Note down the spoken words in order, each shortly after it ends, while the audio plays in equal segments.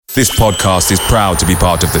This podcast is proud to be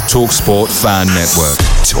part of the TalkSport Fan Network.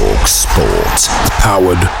 TalkSport.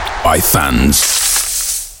 Powered by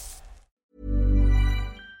fans.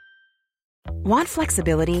 Want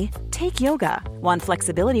flexibility? Take yoga. Want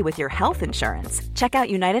flexibility with your health insurance? Check out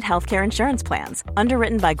United Healthcare Insurance Plans.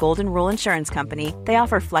 Underwritten by Golden Rule Insurance Company, they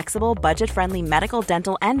offer flexible, budget-friendly medical,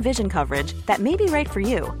 dental, and vision coverage that may be right for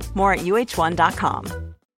you. More at uh1.com.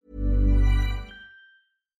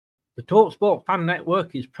 The TalkSport Fan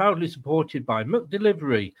Network is proudly supported by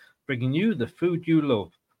McDelivery, bringing you the food you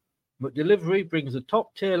love. McDelivery brings a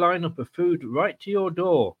top-tier lineup of food right to your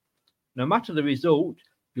door. No matter the result,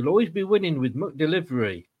 you'll always be winning with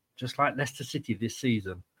McDelivery, just like Leicester City this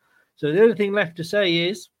season. So the only thing left to say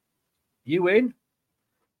is, you win.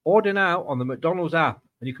 Order now on the McDonald's app,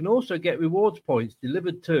 and you can also get rewards points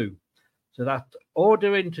delivered too. So that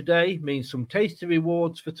ordering today means some tasty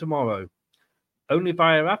rewards for tomorrow. Only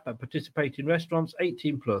via app at participating restaurants,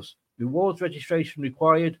 18+. Rewards registration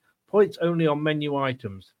required. Points only on menu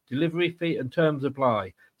items. Delivery fee and terms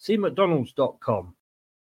apply. See mcdonalds.com.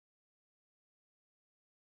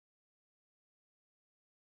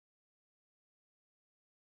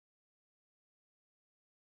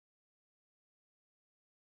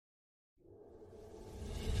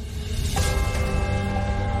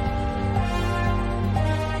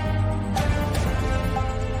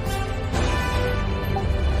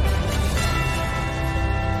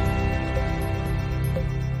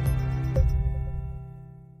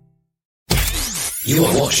 You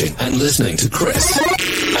are watching and listening to Chris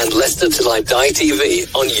and Leicester Till I Die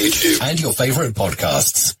TV on YouTube and your favourite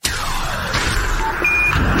podcasts.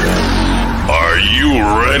 Are you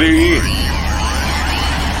ready?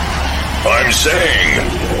 I'm saying,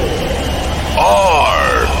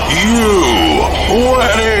 are you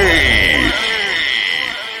ready?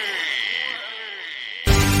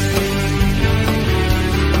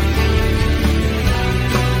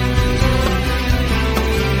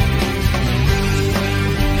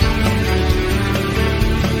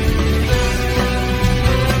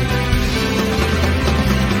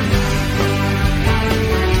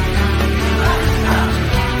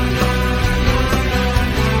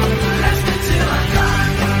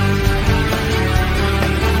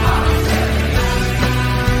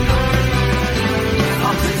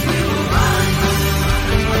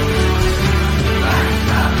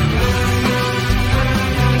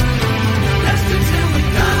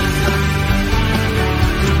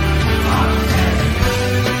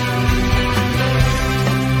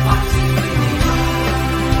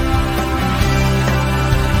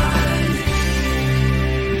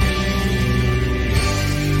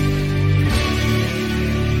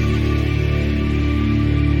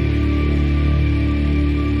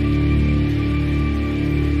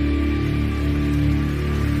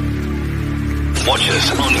 Watch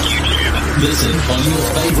us on YouTube. Listen on your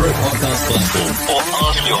favourite podcast platform. Or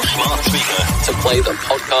ask your smart speaker to play the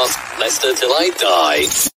podcast Leicester Till I Die.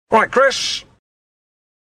 Right, Chris.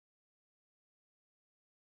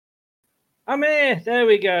 I'm here. There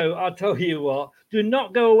we go. I'll tell you what. Do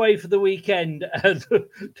not go away for the weekend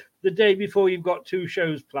the day before you've got two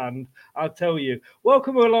shows planned. I'll tell you.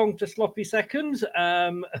 Welcome along to Sloppy Seconds,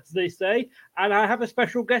 as they say. And I have a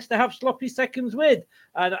special guest to have Sloppy Seconds with.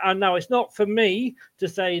 And now it's not for me to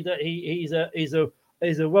say that he's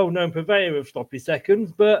a well-known purveyor of Sloppy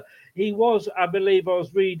Seconds, but he was, I believe, I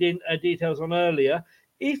was reading details on earlier.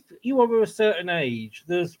 If you are of a certain age,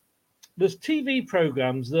 there's TV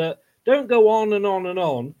programs that don't go on and on and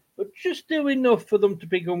on, but just do enough for them to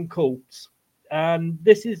become cults. And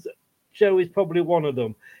this show is probably one of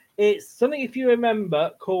them. It's something, if you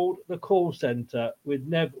remember, called The Call Centre with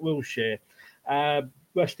Nev Wilshire.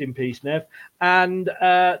 Rest in peace, Nev. And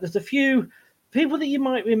there's a few people that you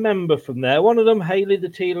might remember from there. One of them, Hayley the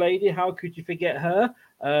Tea Lady. How could you forget her?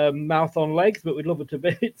 Mouth on legs, but we'd love her to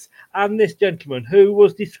bits. And this gentleman who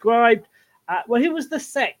was described, he was the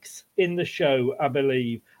sex in the show, I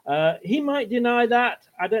believe. He might deny that.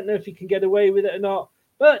 I don't know if he can get away with it or not.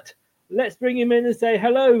 But let's bring him in and say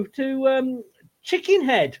hello to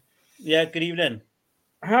Chickenhead. Yeah, good evening.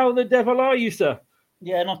 How the devil are you, sir?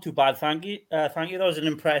 Yeah, not too bad, thank you. That was an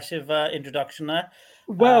impressive introduction there.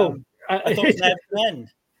 Well, I thought it was never the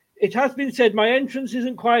end. It has been said my entrance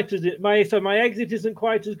isn't quite as my exit isn't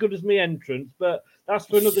quite as good as my entrance, but that's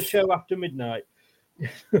for another show after midnight.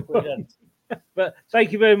 But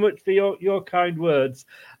thank you very much for your kind words.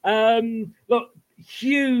 Look,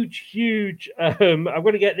 huge. I'm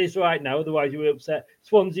going to get this right now, otherwise you will upset.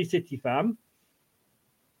 Swansea City fan.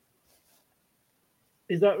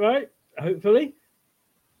 Is that right? Hopefully.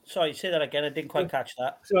 Sorry, say that again. I didn't quite catch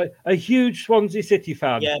that. So a huge Swansea City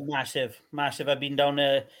fan. Yeah, massive. I've been down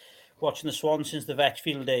there watching the Swans since the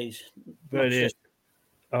Vetchfield days. Brilliant.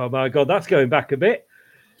 Oh my God, that's going back a bit.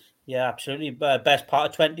 Yeah, absolutely. Best part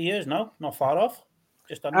of 20 years now. Not far off.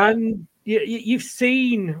 Just under. And you've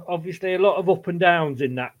seen, obviously, a lot of up and downs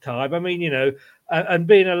in that time. I mean, and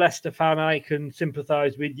being a Leicester fan, I can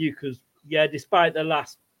sympathise with you because, despite the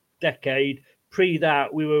last decade, pre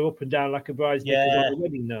that, we were up and down like a bridesmaid on a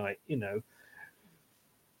wedding night, Yeah,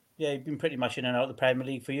 you've been pretty much in and out of the Premier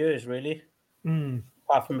League for years, really.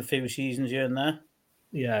 Apart from a few seasons here and there.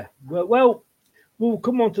 Yeah. Well, we'll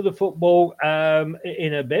come on to the football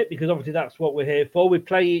in a bit because obviously that's what we're here for. We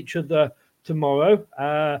play each other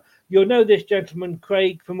tomorrow. You'll know this gentleman,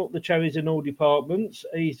 Craig, from Up the Cherries in all departments.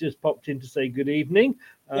 He's just popped in to say good evening.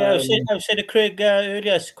 Yeah, I was saying to Craig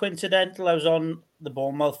earlier, it's coincidental. I was on the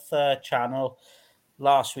Bournemouth channel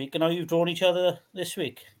last week, and now you've drawn each other this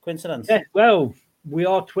week. Coincidence? Yeah, well, we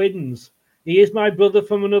are twins. He is my brother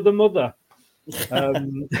from another mother.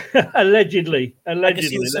 Allegedly. I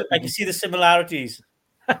can see the similarities.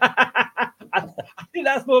 I think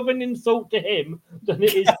that's more of an insult to him than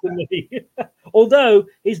it is to me. Although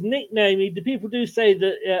his nickname, the people do say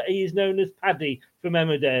that he is known as Paddy from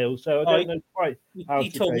Emmerdale. So I don't know quite how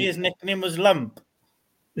he told me his nickname was Lump.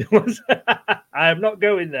 I am not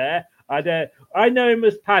going there. I know him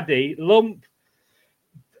as Paddy. Lump.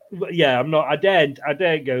 Yeah, I'm not. I daren't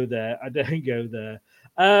go there.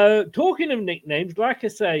 Talking of nicknames, like I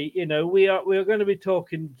say, we are going to be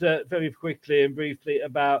talking very quickly and briefly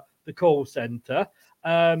about the call centre.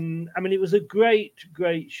 I mean, it was a great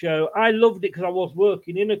show. I loved it because I was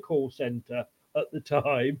working in a call centre at the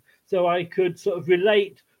time, so I could sort of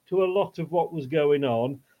relate to a lot of what was going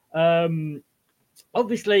on.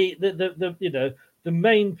 Obviously, the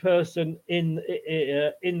main person in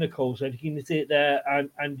the call centre, you can see it there,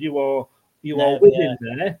 and you are with him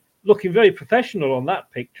there, looking very professional on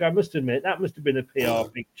that picture. I must admit that must have been a PR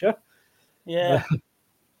picture. Yeah.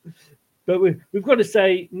 But we've got to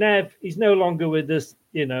say, Nev, he's no longer with us,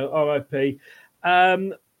 RIP. A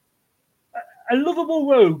lovable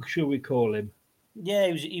rogue, shall we call him?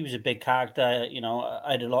 Yeah, he was a big character.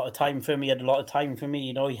 I had a lot of time for him. He had a lot of time for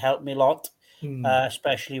me. He helped me a lot,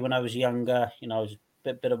 especially when I was younger. I was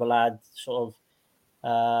a bit of a lad, sort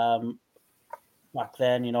of back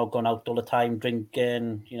then. Going out all the time,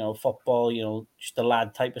 drinking, football, just a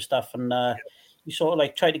lad type of stuff. And he sort of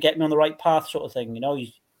like tried to get me on the right path, sort of thing.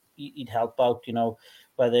 He'd help out,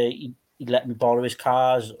 whether he'd let me borrow his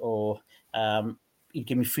cars or he'd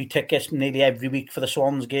give me free tickets nearly every week for the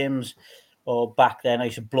Swans games. Or back then I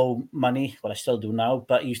used to blow money. Well, I still do now,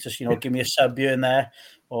 but he used to, give me a sub here and there,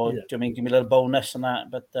 or give me a little bonus and that.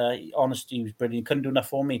 But honestly, he was brilliant. He couldn't do enough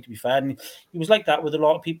for me, to be fair. And he was like that with a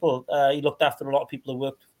lot of people. He looked after a lot of people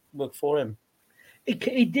who worked for him.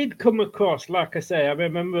 He did come across, like I say, I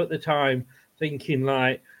remember at the time thinking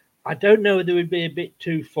like, I don't know whether it would be a bit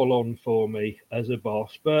too full on for me as a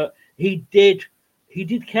boss, but he did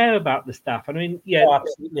care about the staff. I mean,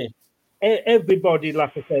 absolutely. Everybody,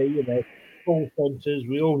 like I say, call centres,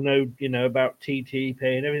 we all know, about TTP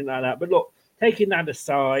and everything like that. But look, taking that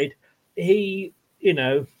aside, he,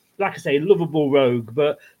 like I say, lovable rogue.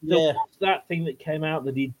 But there was that thing that came out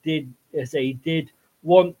that he did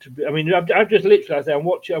want to be. I mean, I've just literally, I'm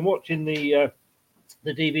watching the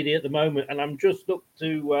DVD at the moment, and I'm just up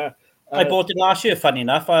to. I bought it last year. Funny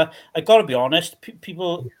enough, I got to be honest.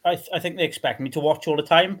 People, I think they expect me to watch all the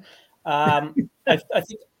time. I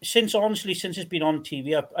think since it's been on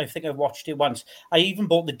TV, I think I've watched it once. I even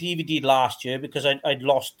bought the DVD last year because I'd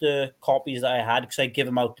lost the copies that I had because I give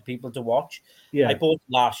them out to people to watch. Yeah, I bought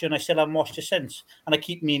it last year and I still haven't watched it since. And I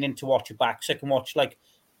keep meaning to watch it back so I can watch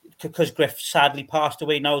because Griff sadly passed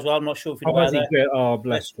away now as well. I'm not sure if you know that. Oh,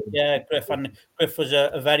 bless him. Yeah, Griff was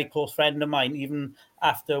a very close friend of mine. Even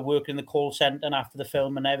after working in the call centre and after the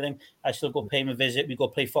film and everything, I still go pay him a visit. We go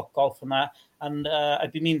play foot golf and that. And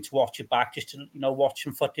I'd be meaning to watch it back just to watch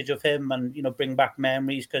some footage of him and bring back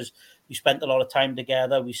memories because we spent a lot of time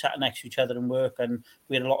together. We sat next to each other in work and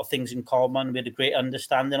we had a lot of things in common. We had a great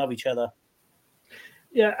understanding of each other.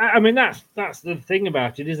 Yeah, I mean that's the thing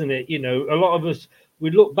about it, isn't it? A lot of us, we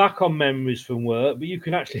look back on memories from work, but you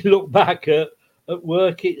can actually look back at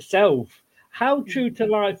work itself. How true to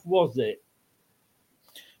life was it?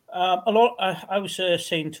 A lot. I was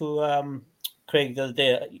saying to Craig the other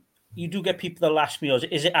day, you do get people that ask me,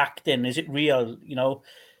 is it acting? Is it real?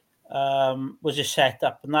 Was it set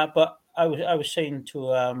up and that? But I was saying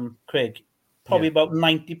to Craig, probably about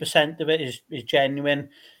 90% of it is genuine.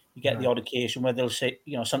 You get the odd occasion where they'll say,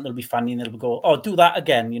 something will be funny and they'll go, oh, do that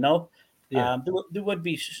again, There would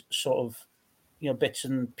be sort of bits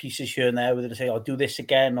and pieces here and there where they say, "I'll do this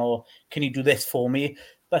again," or "Can you do this for me?"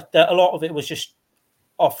 But a lot of it was just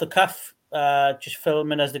off the cuff, just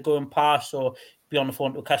filming as they're going past, or be on the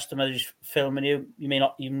phone to a customer just filming you. You may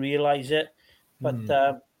not even realise it,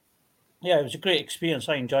 but yeah, it was a great experience.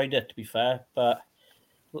 I enjoyed it, to be fair. But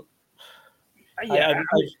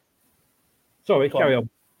sorry, carry on.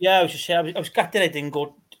 Yeah, I was just saying, I was gutted I didn't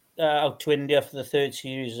go out to India for the third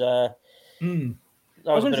series. I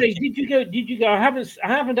was going to say, did you go? Did you go? I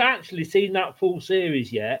haven't actually seen that full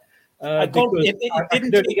series yet. I didn't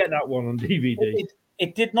get that one on DVD.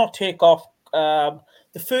 It did not take off.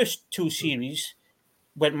 The first two series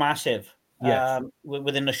went massive. Yes.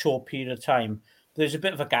 Within a short period of time. There's a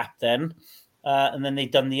bit of a gap then, and then they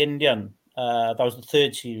done the Indian. That was the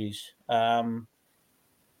third series.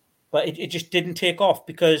 But it just didn't take off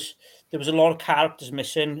because there was a lot of characters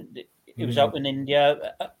missing. It was out in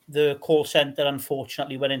India. The call centre,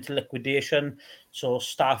 unfortunately, went into liquidation. So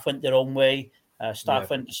staff went their own way. Staff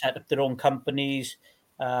went to set up their own companies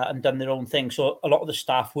and done their own thing. So a lot of the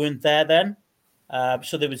staff weren't there then.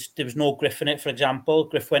 So there was no Griff in it, for example.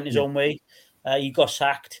 Griff went his own way. He got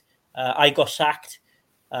sacked. I got sacked.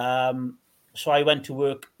 So I went to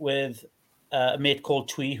work with a mate called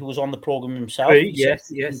Twee, who was on the programme himself.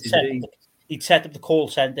 He'd set up the call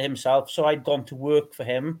centre himself. So I'd gone to work for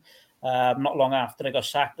him not long after I got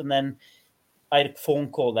sacked. And then I had a phone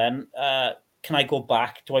call then. Can I go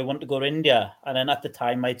back? Do I want to go to India? And then at the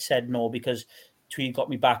time I'd said no, because Twee got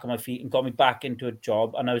me back on my feet and got me back into a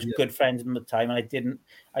job. And I was good friends with him at the time. And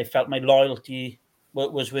I felt my loyalty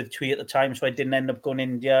was with Twee at the time. So I didn't end up going to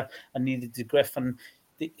India, and neither did Griff. And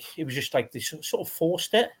it was just like they sort of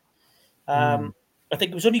forced it. I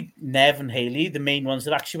think it was only Nev and Haley, the main ones,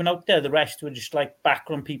 that actually went out there. The rest were just like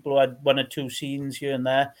background people who had one or two scenes here and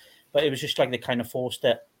there. But it was just like they kind of forced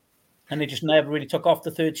it. And they just never really took off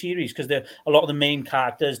the third series because a lot of the main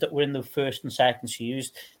characters that were in the first and second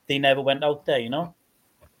series, they never went out there, Yeah,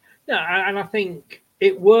 and I think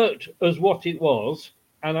it worked as what it was.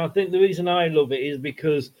 And I think the reason I love it is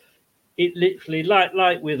because it literally,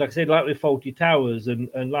 like with Fawlty Towers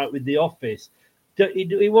and like with The Office,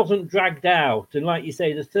 it wasn't dragged out. And like you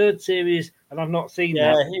say, the third series, and I've not seen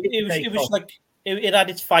that. It was like it had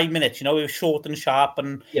its 5 minutes. It was short and sharp,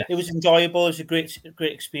 and it was enjoyable. It was a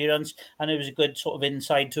great experience, and it was a good sort of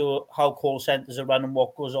insight to how call centres are run and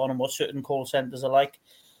what goes on and what certain call centres are like.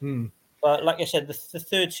 But like I said, the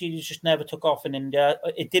third series just never took off in India.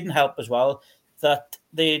 It didn't help as well that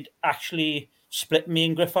they'd actually split me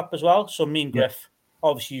and Griff up as well. So me and Griff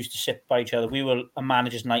obviously used to sit by each other. We were a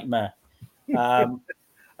manager's nightmare. A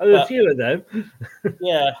few of them.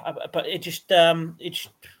 But it just didn't, I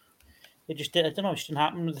don't know, it just didn't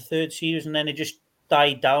happen with the third series, and then it just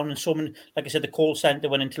died down. And so many, like I said, the call centre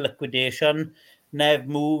went into liquidation. Nev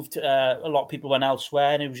moved. A lot of people went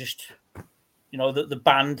elsewhere, and it was just, the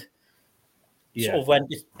band sort of went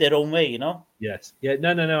their own way, Yes. Yeah.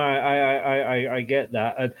 No. I get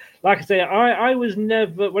that. And like I say, I was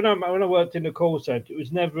never when I worked in the call centre, it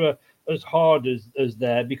was never as hard as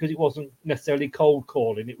there, because it wasn't necessarily cold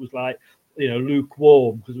calling. It was like,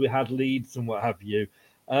 lukewarm, because we had leads and what have you.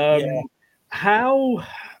 How,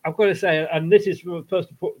 I've got to say, and this is from a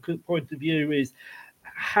personal point of view, is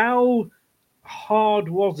how hard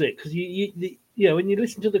was it? Because when you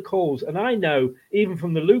listen to the calls, and I know even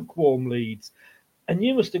from the lukewarm leads, and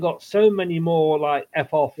you must have got so many more like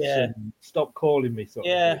F offs and stop calling me.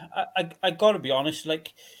 I got to be honest,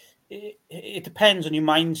 like it depends on your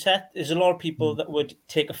mindset. There's a lot of people that would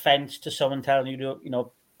take offense to someone telling you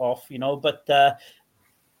to, off, but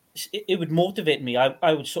it would motivate me.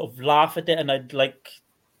 I would sort of laugh at it, and I'd like,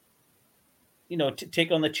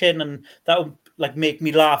 take on the chin, and that would like make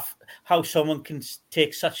me laugh how someone can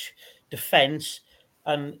take such defense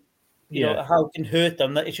and how it can hurt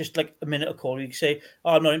them. That it's just like a minute of call. You can say,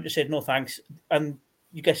 "Oh, I'm not interested. No, thanks." And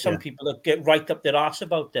you get some people that get right up their arse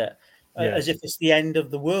about it, as if it's the end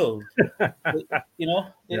of the world.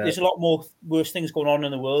 There's a lot more worse things going on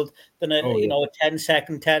in the world than a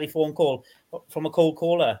 10-second telephone call from a cold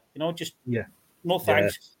caller. No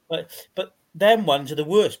thanks. But them ones are the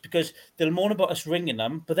worst, because they'll moan about us ringing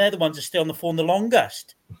them, but they're the ones that stay on the phone the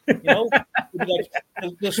longest. They'll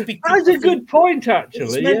speak. That's a good point, actually.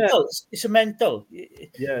 It's mental. It's a mental.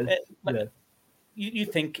 You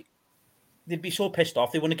think they'd be so pissed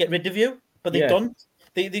off they want to get rid of you, but they don't.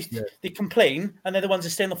 They complain, and they're the ones that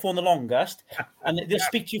stay on the phone the longest, and they'll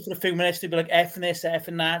speak to you for a few minutes. They'll be like, F and this, F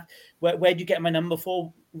and that. Where do you get my number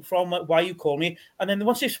from? Why you call me? And then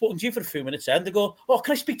once they've spoken to you for a few minutes, then they go, "Oh,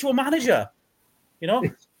 can I speak to a manager?"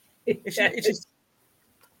 It's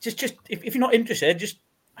just if you're not interested, just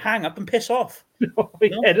hang up and piss off. Oh,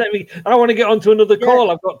 yeah, I want to get onto another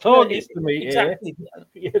call. I've got targets to meet exactly.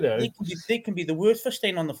 here. You know, they can be the worst for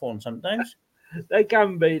staying on the phone sometimes. They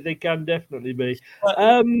can be. They can definitely be. But,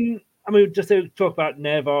 I mean, just to talk about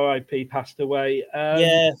Nev, RIP, passed away.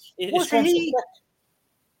 It's gone so quick.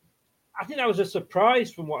 I think that was a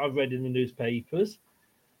surprise from what I've read in the newspapers.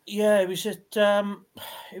 Yeah, it was just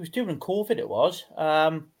it was during COVID. It was.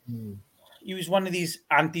 He was one of these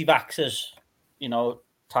anti-vaxxers,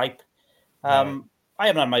 type. Right. I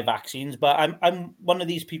haven't had my vaccines, but I'm one of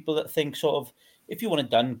these people that think sort of, if you want it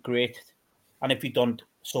done, great, and if you don't,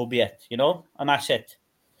 so be it, and that's it.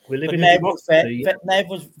 But Nev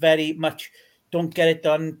was very much, don't get it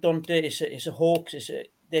done, don't do it. It's a hoax. It's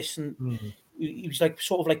this, and he was like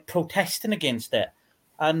sort of like protesting against it.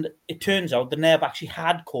 And it turns out the Nev actually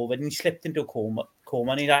had COVID and he slipped into a coma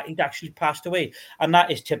and he'd actually passed away. And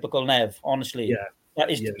that is typical Nev, honestly. Yeah.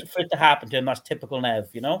 That is for it to happen to him. That's typical Nev,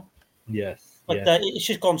 Yes. But it's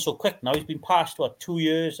just gone so quick now. He's been past 2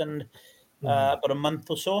 years and about a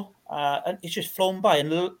month or so, and it's just flown by.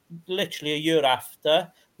 And literally a year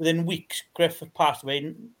after, within weeks, Griff passed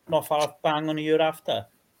away. Not far off, bang on a year after.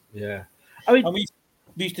 Yeah, I mean, we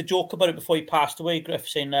used to joke about it before he passed away. Griff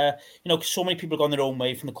saying, because so many people have gone their own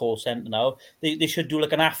way from the call centre now. They should do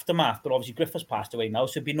like an aftermath, but obviously Griff has passed away now,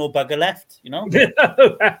 so there'd be no bugger left. That's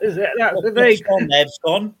the thing. Nev's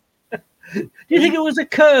gone. Do you think it was a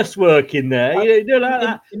curse working there? You do like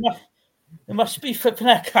that? It must be flipping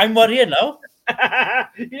heck. I'm worrying now.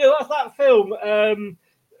 What's that film?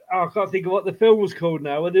 I can't think of what the film was called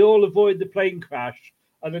now, where they all avoid the plane crash,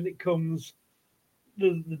 and then it comes,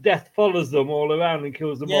 the death follows them all around and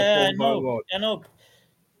kills them off one by one. I know.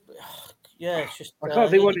 Yeah, it's just. I can't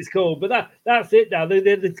think what it's called, but that's it now.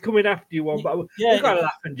 They're coming after you one, but we've got to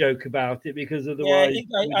laugh and joke about it because otherwise.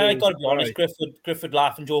 I got to be honest. Griff would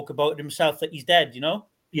laugh and joke about it himself that he's dead.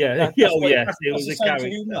 Yeah. It was a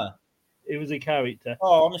character. It was a character.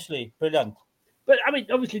 Oh, honestly, brilliant. But I mean,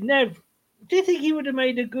 obviously, Nev. Do you think he would have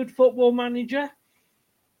made a good football manager?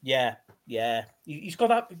 Yeah. He's got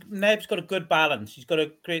that. Nev's got a good balance. He's got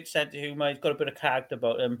a great sense of humour. He's got a bit of character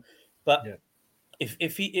about him. But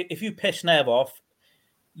if you piss Nev off,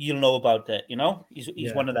 you'll know about it.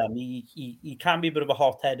 He's one of them. He can be a bit of a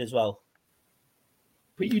hothead as well.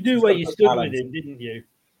 But you knew where you stood with him, didn't you?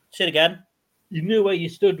 Say it again. You knew where you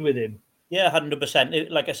stood with him. Yeah, 100%.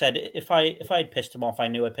 Like I said, if I'd pissed him off, I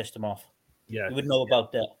knew I pissed him off. Yeah, you would know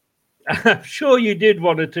about it. I'm sure you did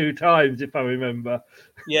 1 or 2 times, if I remember.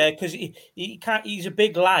 Yeah, because he can't. He's a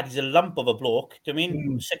big lad. He's a lump of a bloke. Do you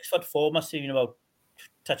mean 6'4", must have been about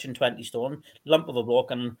touching 20 stone, lump of a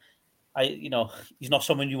bloke, and he's not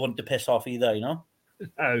someone you want to piss off either.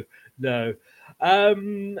 No.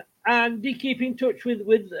 And do you keep in touch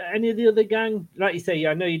with any of the other gang? Like you say,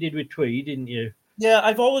 I know you did with Tweed, didn't you? Yeah,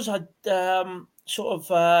 I've always had sort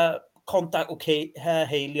of contact with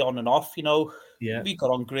Haley on and off. We got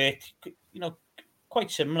on great. Quite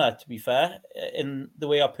similar, to be fair, in the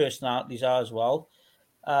way our personalities are as well.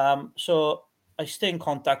 So I stay in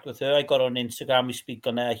contact with her. I got on Instagram. We speak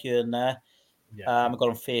on there here and there. I got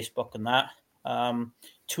on Facebook and that.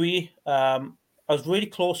 Twee, I was really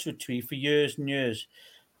close with Twee for years and years.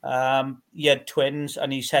 He had twins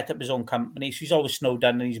and he set up his own company. So he's always snowed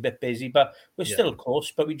in and he's a bit busy, but we're still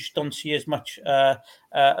close, but we just don't see as much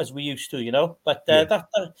as we used to, But that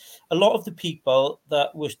a lot of the people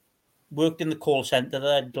that worked in the call centre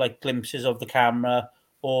that had like glimpses of the camera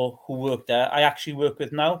or who worked there, I actually work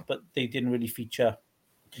with now, but they didn't really feature.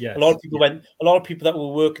 Yes. A lot of people that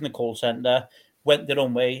were working the call centre went their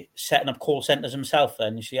own way, setting up call centres themselves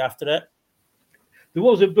then, you see, after it. There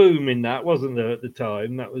was a boom in that, wasn't there, at the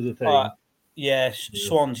time? That was a thing.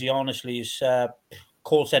 Swansea, honestly, is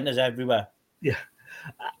call centres everywhere. Yeah.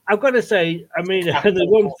 I've got to say, I mean, the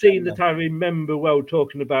one scene that I remember well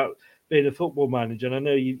talking about being a football manager, and I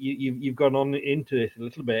know you've gone on into it a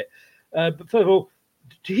little bit. But first of all,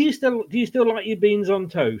 do you still like your beans on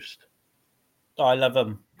toast? Oh, I love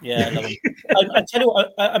them. Yeah, I love them. I tell you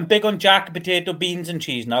what, I'm big on jack, potato, beans and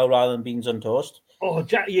cheese now rather than beans on toast. Oh,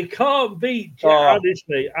 Jack, you can't beat Jack,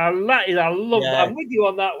 honestly. I love that. I'm with you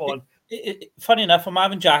on that one. Funny enough, I'm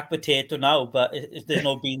having jack potato now, but there's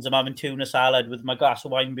no beans. I'm having tuna salad with my glass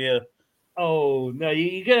of wine beer. Oh, no,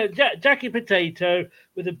 you get a Jackie potato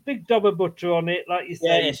with a big dob of butter on it, like you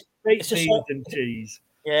say, baked beans and cheese.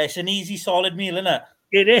 Yeah, it's an easy, solid meal, isn't it?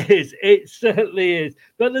 It is. It certainly is.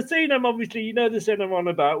 But the scene I'm on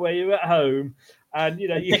about where you're at home and, you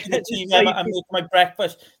get the TV, I'm making my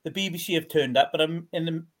breakfast. The BBC have turned up, but I'm in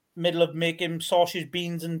the middle of making sausage,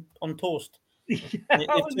 beans on toast. That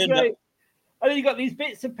was great. And then you got these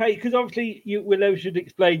bits of pay because obviously Willow should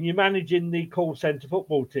explain you're managing the call centre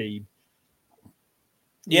football team.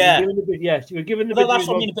 Yeah. You were given a Well, bit. that's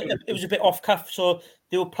what I mean. It was a bit off cuff. So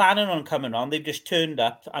they were planning on coming on. They've just turned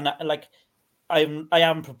up, and I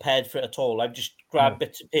am prepared for it at all. I've just grabbed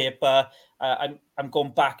bits of paper. I'm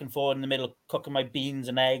going back and forth in the middle, cooking my beans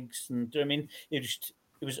and eggs, and do you know what I mean? It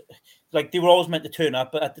was like they were always meant to turn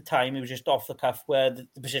up, but at the time it was just off the cuff where the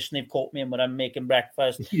position they've caught me in when I'm making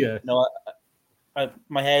breakfast. Yeah, you know,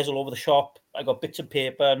 my hair's all over the shop. I got bits of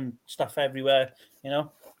paper and stuff everywhere. You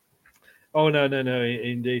know. Oh no,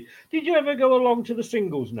 indeed. Did you ever go along to the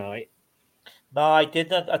singles night? No, I did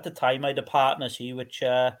that at the time. I had a partner, which she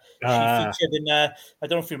featured in. I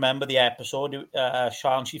don't know if you remember the episode,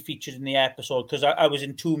 Sean. She featured in the episode because I was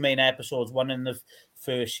in two main episodes. One in the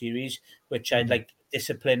first series, which I had like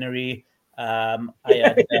disciplinary. I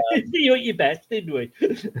had you at your best, didn't we?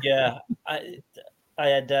 Yeah, I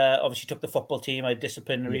had obviously took the football team. I had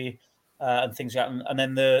disciplinary and things like that, and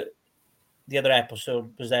then the other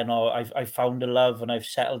episode was then I found a love and I've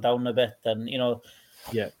settled down a bit, and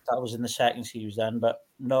that was in the second series then. But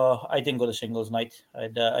no, I didn't go to singles night. I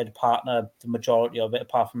had a partner the majority of it,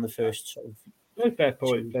 apart from the first sort of. Fair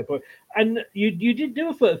point. And you did do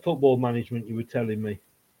a football management, you were telling me.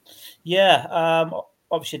 Yeah,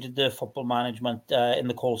 obviously did the football management in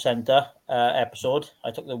the call centre episode. I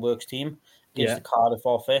took the works team against the Cardiff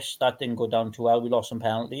office. That didn't go down too well. We lost some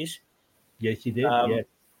penalties. Yes, you did.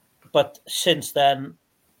 But since then,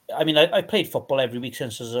 I mean, I played football every week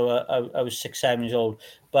since I was 6-7 years old.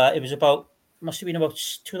 But it was must have been about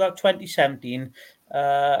 2017,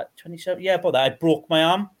 27. Yeah, about that. I broke my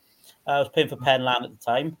arm. I was playing for Penland at the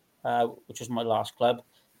time, which was my last club.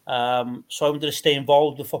 So I wanted to stay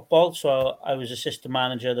involved with football. So I was assistant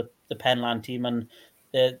manager of the Penland team, and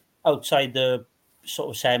outside the sort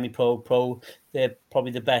of semi-pro, they're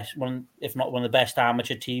probably the best one, if not one of the best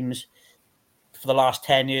amateur teams. For the last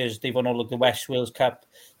 10 years, they've won all of the West Wales Cup,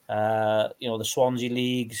 the Swansea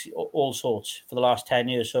leagues, all sorts for the last 10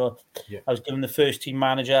 years. So I was given the first team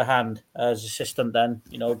manager a hand as assistant then,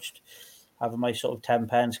 just having my sort of 10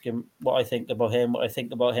 pence, what I think about him, and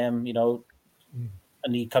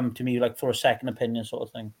he'd come to me like for a second opinion sort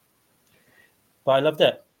of thing. But I loved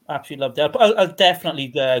it. Absolutely loved it. I'll definitely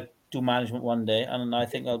do management one day, and I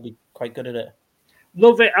think I'll be quite good at it.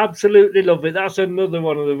 Love it, absolutely love it. That's another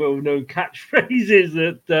one of the well-known catchphrases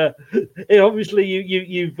that obviously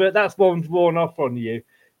you've that's one's worn off on you.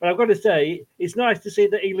 But I've got to say, it's nice to see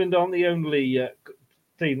that England aren't the only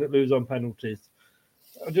team that lose on penalties.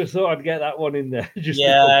 I just thought I'd get that one in there.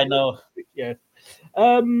 I know. Yeah.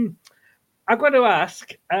 I've got to ask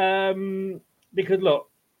because look,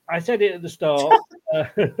 I said it at the start.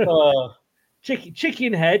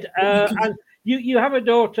 Chickenhead, and you have a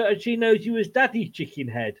daughter, and she knows you as Daddy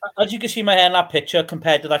Chickenhead. As you can see, my hair in that picture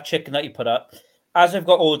compared to that chicken that you put up. As I've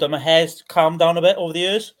got older, my hair's calmed down a bit over the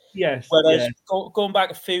years. Yes. Whereas going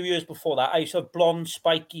back a few years before that, I used to have blonde,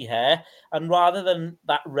 spiky hair, and rather than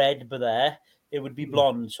that red there, it would be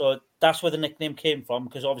blonde. So that's where the nickname came from,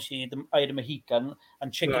 because obviously I had a Mohican,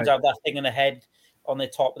 and chickens have that thing in the head, on the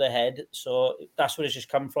top of their head. So that's where it's just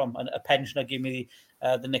come from. And a pensioner gave me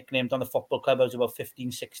the nickname on the football club. I was about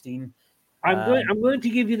 15, 16. I'm going to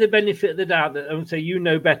give you the benefit of the doubt that I would say you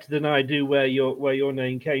know better than I do where your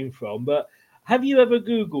name came from. But have you ever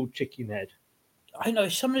Googled Chickenhead? I know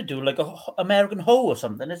it's something to do like a American hoe or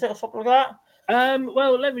something. Is it or something like that?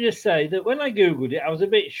 Well, let me just say that when I Googled it, I was a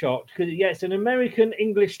bit shocked because it's an American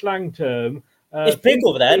English slang term. It's big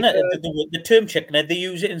over there, isn't it? The term chickenhead, they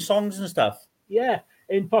use it in songs and stuff. Yeah,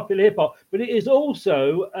 in popular hip hop, but it is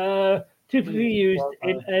also typically used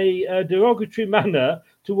in a derogatory manner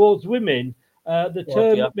towards women. The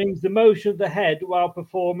term means the motion of the head while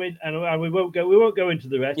performing, and we won't go into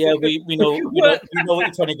the rest. Yeah, we know what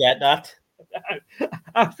you're trying to get at.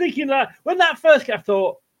 I'm thinking like when that first came, I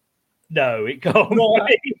thought, no, it can't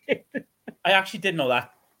be. I actually didn't know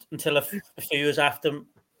that until a few years after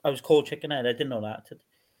I was called Chickenhead. I didn't know that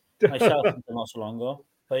myself until not so long ago.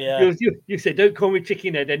 But yeah, you said, "Don't call me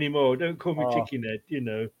Chickenhead anymore. Don't call me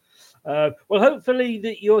Chickenhead." Well, hopefully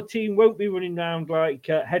that your team won't be running around like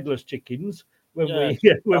headless chickens when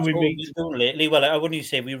we meet. Lately, well, I wouldn't even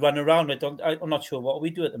say we run around. I'm not sure what we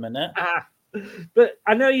do at the minute. But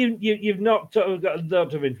I know you've not sort of got a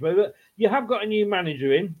lot of info, but you have got a new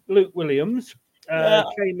manager in, Luke Williams,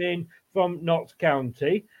 came in from Notts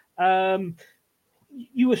County.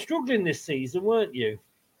 You were struggling this season, weren't you?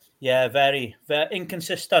 Yeah, very, very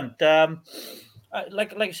inconsistent.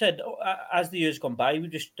 Like I said, as the years gone by, we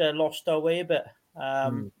just lost our way a bit.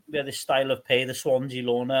 We had this style of play, the Swansea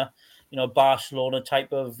loner, Barcelona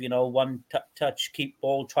type of, one touch, keep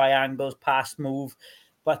ball, triangles, pass, move.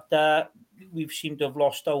 But we've seemed to have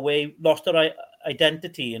lost our way, lost our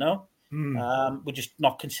identity, We're just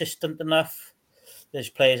not consistent enough. There's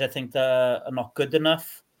players, I think, that are not good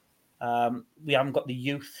enough. We haven't got the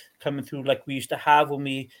youth coming through like we used to have when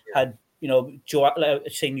we had,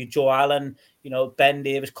 Joe Allen, Ben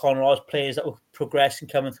Davis, Conor Oz, players that were progressing,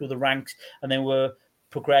 coming through the ranks, and then we're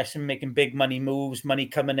progressing, making big money moves, money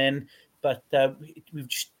coming in. But it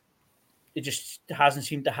just hasn't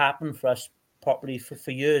seemed to happen for us properly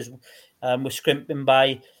for years. We're scrimping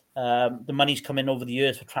by. The money's coming over the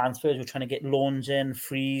years for transfers. We're trying to get loans in,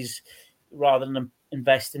 freeze, rather than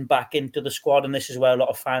investing back into the squad. And this is where a lot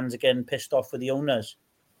of fans are getting pissed off with the owners.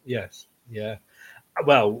 Yes, yeah.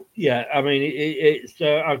 Well, yeah. I mean, it's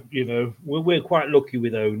we're quite lucky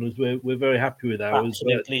with owners. We're very happy with ours.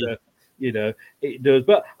 Absolutely. But, it does.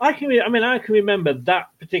 But I can remember that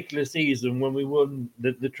particular season when we won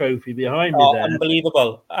the trophy behind me there.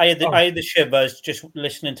 Unbelievable. I had the shivers just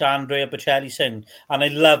listening to Andrea Bocelli sing, and I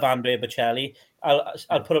love Andrea Bocelli.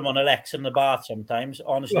 I'll put him on Alexa in the bath sometimes.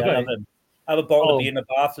 Honestly, right. I love him. I have a bottle of beer in the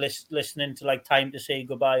bath listening to like Time to Say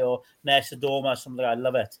Goodbye or Nessa Doma or something. I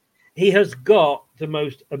love it. He has got the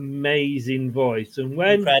most amazing voice, and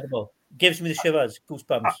incredible, gives me the shivers,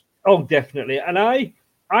 goosebumps. Definitely. And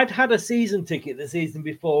I'd had a season ticket the season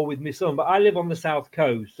before with my son, but I live on the south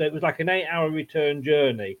coast, so it was like an 8-hour return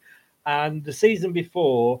journey. And the season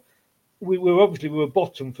before, we were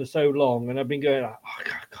bottom for so long, and I've been going, I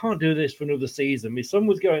can't do this for another season. My son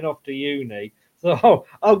was going off to uni, so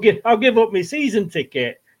I'll give up my season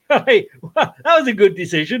ticket. Hey, that was a good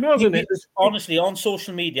decision, wasn't it? Honestly, on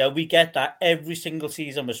social media, we get that every single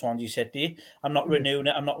season with Swansea City. I'm not renewing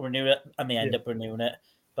it, and they end up renewing it.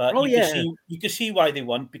 But you can see why they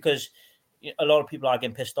want, because a lot of people are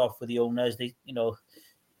getting pissed off with the owners. They,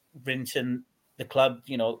 rinsing the club,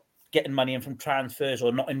 getting money in from transfers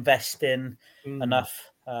or not investing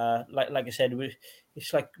enough. Like I said,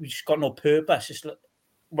 it's like we just got no purpose. It's like,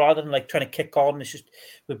 rather than like trying to kick on, it's just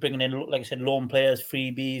we're bringing in, like I said, loan players,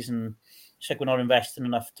 freebies, and it's like we're not investing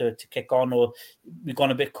enough to kick on, or we've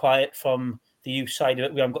gone a bit quiet from the youth side of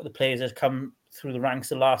it. We haven't got the players that come through the ranks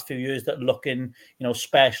the last few years that are looking,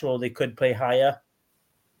 special, or they could play higher.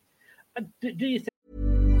 Do you think?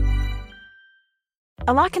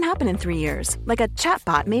 A lot can happen in 3 years, like a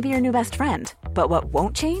chatbot may be your new best friend. But what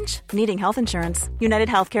won't change? Needing health insurance. United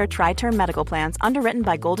Healthcare Tri-Term Medical Plans, underwritten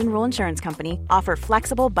by Golden Rule Insurance Company, offer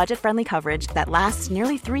flexible, budget-friendly coverage that lasts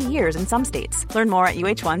nearly 3 years in some states. Learn more at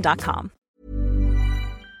uh1.com.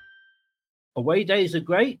 Away days are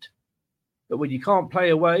great, but when you can't play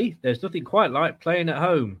away, there's nothing quite like playing at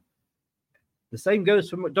home. The same goes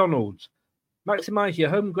for McDonald's. Maximise your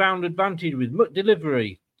home ground advantage with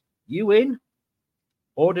McDelivery. You in?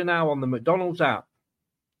 Order now on the McDonald's app.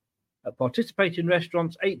 At participating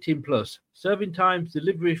restaurants, 18 plus. Serving times,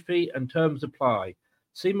 delivery fee and terms apply.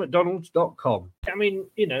 See mcdonalds.com. I mean,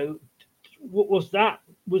 was that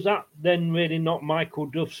then really not Michael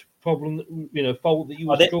Duff's problem, fault that you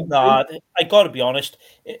were struggling? No, I got to be honest.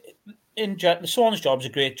 The Swans job is a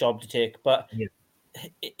great job to take, but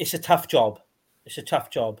it's a tough job. It's a tough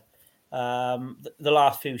job. The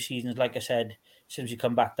last few seasons, like I said, since we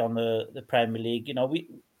come back down the Premier League,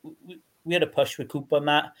 we had a push with Cooper on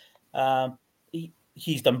that.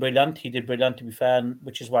 He's done brilliant. He did brilliant, to be fair,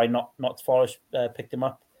 which is why not Forest picked him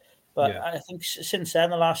up. But I think since then,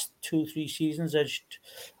 the last 2-3 seasons,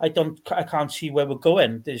 I can't see where we're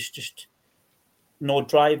going. There's just no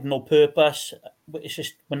drive, no purpose. It's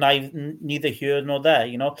just we're neither here nor there.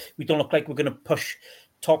 We don't look like we're going to push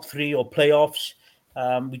top 3 or playoffs.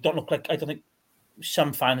 We don't look like. I don't think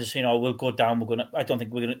some fans, we'll go down. I don't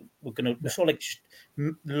think we're gonna. We're sort of like just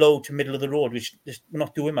low to middle of the road. We're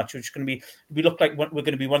not doing much. We're just going to be. We look like we're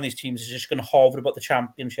going to be one of these teams that's just going to hover about the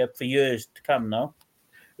championship for years to come. No.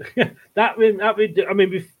 We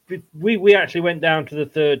actually went down to the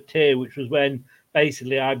 3rd tier, which was when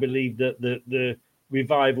basically I believe that the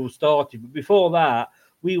revival started. But before that,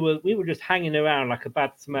 we were just hanging around like a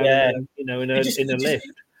bad smell, in a lift.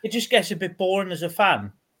 It just gets a bit boring as a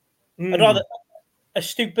fan. I'd rather, as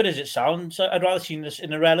stupid as it sounds, I'd rather see this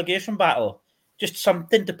in a relegation battle. Just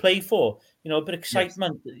something to play for, a bit of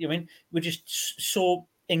excitement. Yes. I mean, we're just so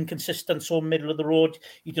inconsistent, so middle of the road.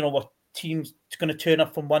 You don't know what team's going to turn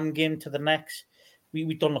up from one game to the next.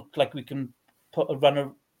 We don't look like we can put a run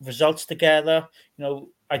of results together.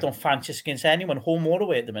 I don't fancy us against anyone, home or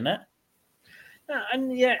away at the minute.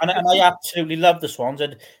 And I absolutely love the Swans.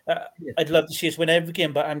 I'd love to see us win every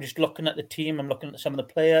game, but I'm just looking at the team. I'm looking at some of the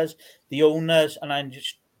players, the owners, and I'm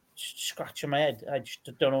just scratching my head. I just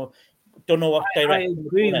don't know. don't know what direction. I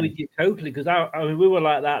agree with you totally, because I mean, we were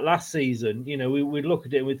like that last season. You know, we'd look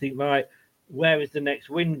at it and we think, like, where is the next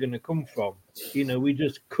win going to come from? You know, we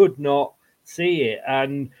just could not see it.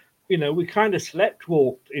 And, you know, we kind of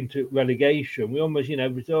walked into relegation. We almost, you know,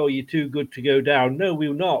 we said, oh, you're too good to go down. No, we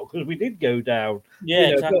were not, because we did go down. Yeah, you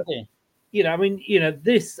know, exactly. But, you know, I mean, you know,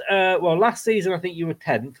 this, last season, I think you were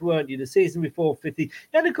 10th, weren't you? The season before, 50th. You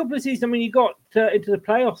had a couple of seasons, I mean, you got into the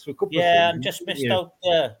playoffs for a couple of seasons. Yeah, and just missed out.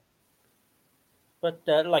 Yeah. But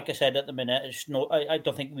like I said, at the minute, I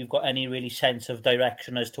don't think we've got any really sense of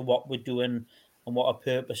direction as to what we're doing and what our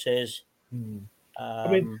purpose is. I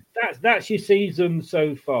mean, that's your season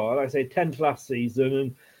so far. Like I say, 10th last season,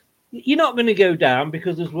 and you're not going to go down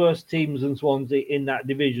because there's worse teams than Swansea in that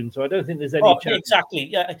division. So I don't think there's any chance. Exactly.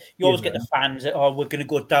 Yeah, you always get the fans that, we're going to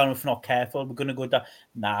go down if we're not careful. We're going to go down.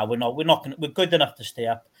 Nah, we're not. We're not. We're good enough to stay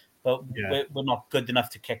up, but we're not good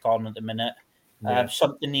enough to kick on at the minute.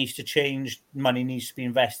 Something needs to change. Money needs to be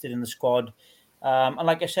invested in the squad. And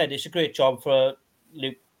like I said, it's a great job for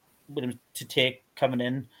Luke Williams to take coming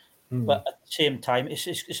in. But at the same time,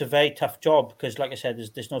 it's a very tough job because, like I said,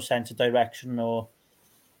 there's no sense of direction or.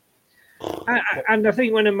 And I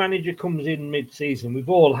think when a manager comes in mid-season, we've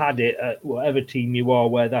all had it at whatever team you are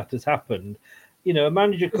where that has happened. You know, a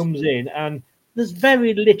manager comes in and there's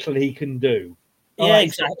very little he can do. Yeah,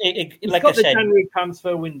 exactly. Like I said, the January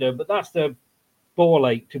transfer window, but that's the ball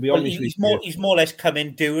ache, to be honest with you. He's more or less come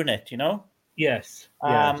in doing it, you know. Yes.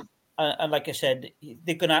 And like I said,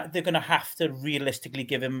 they're gonna have to realistically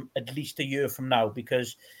give him at least a year from now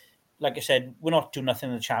because, like I said, we're not doing nothing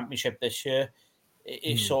in the Championship this year.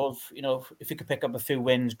 It's sort of, you know, if we could pick up a few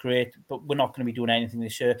wins, great, but we're not going to be doing anything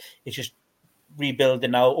this year. It's just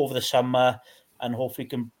rebuilding now over the summer, and hopefully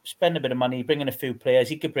can spend a bit of money, bring in a few players.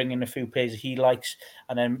 He could bring in a few players he likes,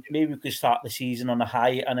 and then maybe we could start the season on a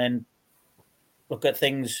high, and then look at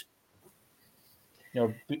things. You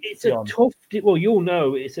know, it's a tough. Well, you'll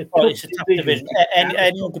know it's a tough division.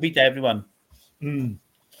 Anyone could beat everyone.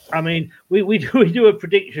 I mean, we do a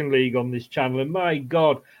prediction league on this channel, and my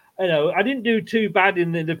God, you know, I didn't do too bad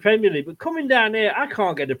in the Premier League, but coming down here, I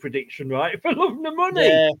can't get a prediction right for loving the money.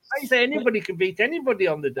 Yeah. I say anybody can beat anybody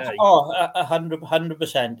on the day.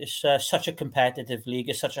 100%. It's such a competitive league.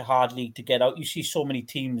 It's such a hard league to get out. You see so many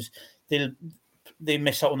teams, they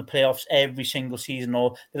miss out on the playoffs every single season,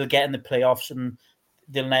 or they'll get in the playoffs and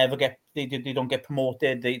they'll never get. They don't get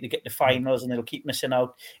promoted. They get the finals and they'll keep missing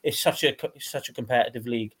out. It's such a competitive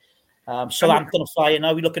league. Southampton are flying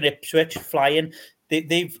now. We look at Ipswich flying.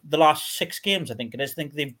 They've the last 6 games, I think it is. I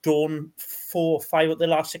think they've drawn 4 or 5 of the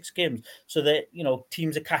last 6 games. So that, you know,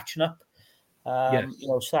 teams are catching up. Yes. You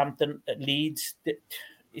know, Southampton, Leeds.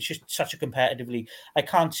 It's just such a competitive league. I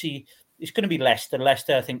can't see. It's going to be Leicester.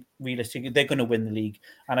 Leicester, I think, realistically, they're going to win the league.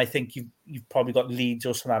 And I think you've probably got Leeds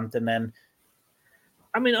or Southampton then.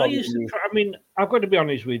 I mean, I've got to be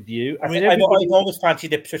honest with you. I've always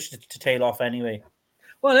fancied Ipswich to tail off anyway.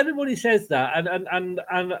 Well, everybody says that, and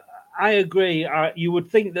I agree. You would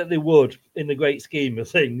think that they would in the great scheme of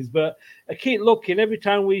things, but I keep looking every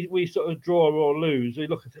time we sort of draw or lose. We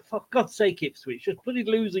look at it. For God's sake, Ipswich, just bloody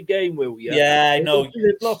lose a game, will you? Yeah, I know.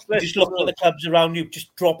 They've lost less. Just look at the clubs around you.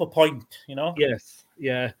 Just drop a point, you know. Yes,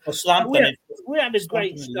 yeah. We had a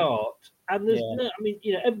great start. And there's no, I mean,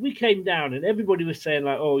 you know, we came down and everybody was saying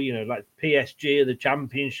like, oh, you know, like PSG or the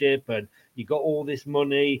Championship, and you got all this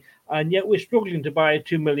money, and yet we're struggling to buy a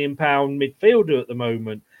 £2 million midfielder at the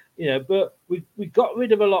moment. You know, but we got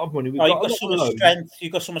rid of a lot of money. You've got so much strength.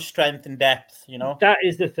 You've got so much strength and depth. You know, that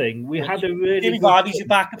is the thing. We had a really. Jimmy Vardy's your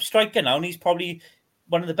backup striker now, and he's probably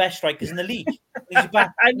one of the best strikers in the league.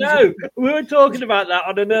 I know. We were talking about that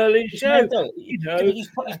on an earlier show. You know, he's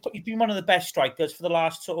been one of the best strikers for the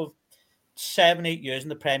last sort of 7-8 years in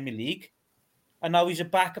the Premier League, and now he's a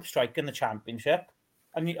backup striker in the Championship,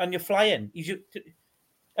 and you're flying. He could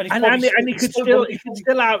still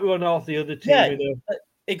outrun half the other team. Yeah,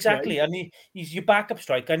 exactly. Right? And he's your backup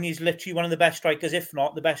striker, and he's literally one of the best strikers, if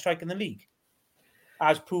not the best striker in the league,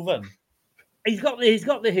 as proven. He's got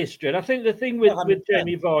the history, and I think the thing with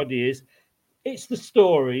Jamie Vardy is it's the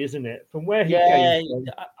story, isn't it? From where he came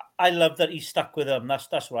from. I love that he's stuck with them.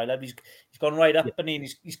 That's what I love. He's gone right up and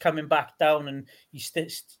he's coming back down, and he's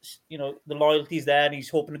you know, the loyalty's there, and he's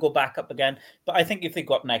hoping to go back up again. But I think if they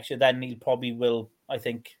go up next year, then he probably will. I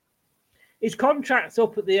think his contract's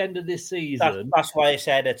up at the end of this season. That's why I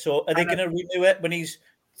said it. So are they going to renew it when he's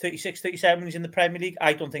 36, 37 when he's in the Premier League?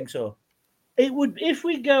 I don't think so. It would if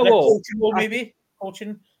we go up.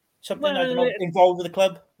 Coaching something. I don't know, involved with the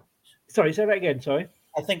club. Sorry, say that again. Sorry.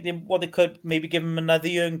 I think they could maybe give him another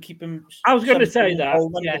year and keep him. I was going to say that.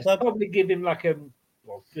 Yeah, probably give him like a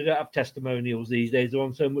well, they don't have testimonials these days. They're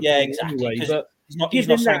on so much Yeah, money exactly. anyway. 'Cause But he's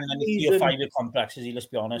not signing any season, 3 or 5 year contracts, is he? Let's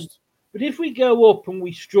be honest. but if we go up and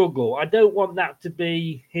we struggle, I don't want that to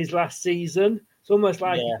be his last season. It's almost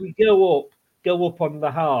like Yeah. if we go up on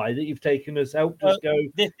the high that you've taken us, helped us go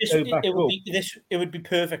back up. It would be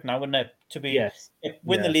perfect now, wouldn't it? To be Yes.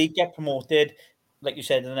 win the Yes. league, get promoted, like you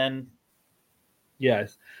said, and then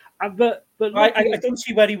Yes. But I don't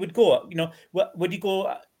see where he would go. You know, would he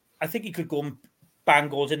go? I think he could go and bang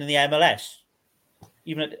goals in the MLS,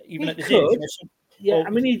 even at his age. You know, yeah,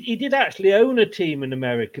 I mean, he did actually own a team in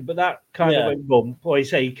America, but that kind of went bump. Or I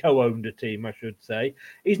say he co-owned a team, I should say.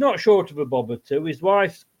 He's not short of a bob or two. His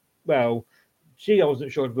wife, well, she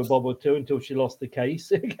wasn't short of a bob or two until she lost the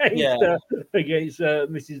case against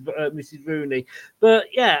Mrs. Rooney. But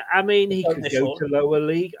yeah, I mean, he could go to lower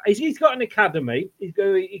league. He's got an academy. He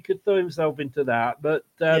could throw himself into that. But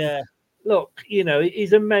look, you know,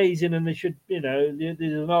 he's amazing, and they should, you know,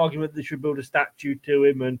 there's an argument they should build a statue to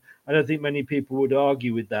him, and I don't think many people would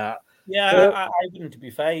argue with that. Yeah, I wouldn't. To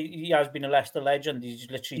be fair, he has been a Leicester legend. He's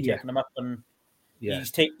literally taken him up, and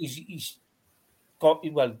he's got,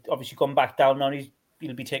 well, obviously gone back down now.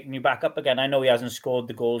 He'll be taking you back up again. I know he hasn't scored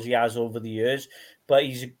the goals he has over the years, but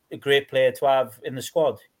he's a great player to have in the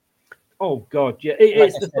squad. Oh God, yeah,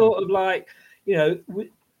 it's the thought of, like, you know,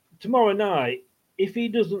 tomorrow night, if he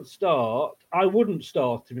doesn't start, I wouldn't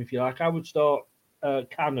start him, if you like. I would start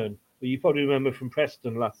Cannon, who you probably remember from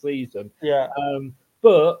Preston last season. Yeah.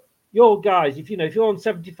 But your guys, if you're on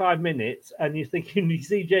 75 minutes and you're thinking, you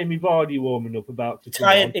see Jamie Vardy warming up about to come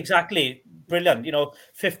on. Exactly. Brilliant. You know,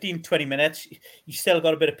 15, 20 minutes. He's still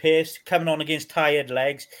got a bit of pace coming on against tired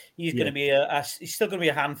legs. He's going to be he's still going to be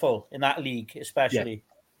a handful in that league, especially.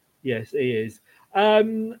 Yes, he is. I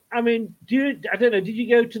mean, I don't know, did you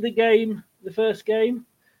go to the first game?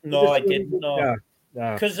 No, I didn't. No,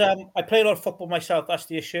 because I play a lot of football myself. That's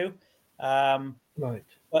the issue. Right.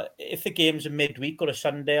 But if the game's a midweek or a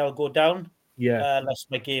Sunday, I'll go down. Yeah. Unless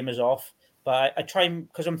my game is off. But I try,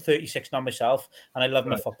 because I'm 36 now myself, and I love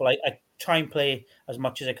my football. I try and play as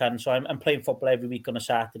much as I can. So I'm playing football every week on a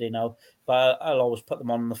Saturday now. But I'll always put them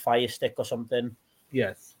on the Fire Stick or something.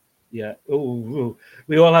 Yes. Yeah. Oh,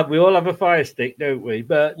 we all have a Fire Stick, don't we?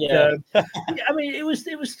 But yeah. I mean, it was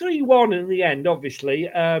 3-1 in the end. Obviously,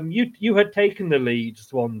 you had taken the lead,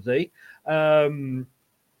 Swansea.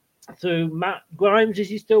 So Matt Grimes, is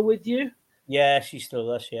he still with you? Yeah, she's still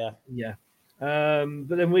with us. Yeah. Yeah.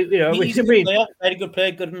 But then he's a good player, very good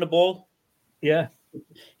player, good on the ball. Yeah.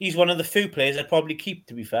 He's one of the few players I'd probably keep,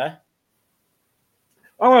 to be fair.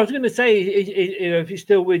 Oh, I was going to say, if he's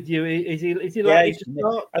still with you, is he likely to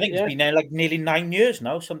start? I think it's been there like nearly 9 years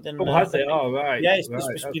now. Something. Oh, has it? Oh, right. Yeah, it's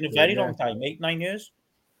been a very long time, 8-9 years.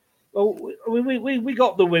 Well, we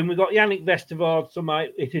got the win. We got Yannick Vestergaard.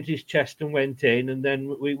 Somebody hit his chest and went in, and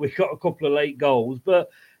then we got a couple of late goals. But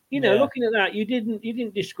looking at that, you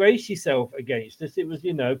didn't disgrace yourself against us. It was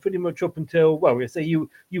pretty much up until, well, we say you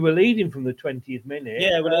were leading from the 20th minute.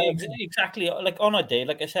 Yeah, well, exactly. Like on a day,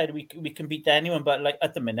 like I said, we can beat anyone, but like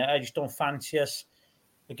at the minute, I just don't fancy us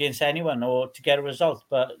against anyone or to get a result.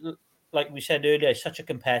 But like we said earlier, it's such a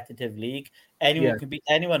competitive league. Anyone can beat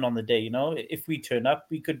anyone on the day. If we turn up,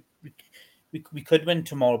 we could win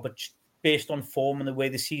tomorrow. But based on form and the way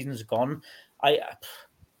the season's gone,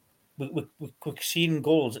 we're seeing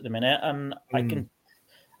goals at the minute, and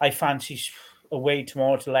I fancy away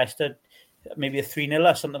tomorrow to Leicester, maybe a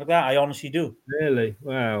 3-0 or something like that. I honestly do. Really?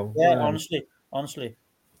 Wow. Yeah, wow. Honestly.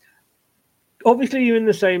 Obviously, you're in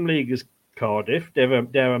the same league as Cardiff.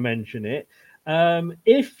 Dare I mention it?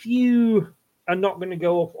 If you are not going to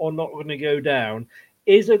go up or not going to go down,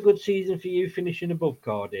 is a good season for you finishing above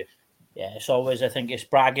Cardiff? Yeah, it's always, I think, it's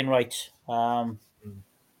bragging rights.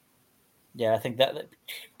 Yeah, I think that,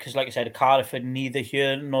 because like I said, Cardiff are neither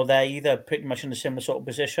here nor there either, pretty much in a similar sort of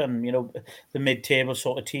position, the mid-table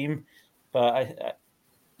sort of team. But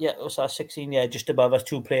what's that, 16? Yeah, just above us,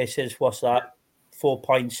 2 places. What's that? 4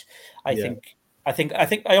 points. I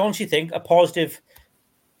honestly think a positive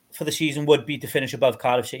for the season would be to finish above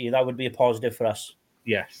Cardiff City. That would be a positive for us.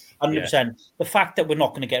 Yes. 100%. Yeah. The fact that we're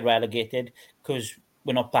not going to get relegated because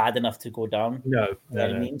we're not bad enough to go down. No.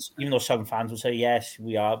 Even though some fans will say, yes,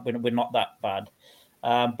 we are. We're not that bad.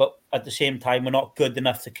 But at the same time, we're not good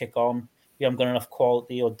enough to kick on. We haven't got enough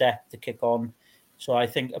quality or depth to kick on. So I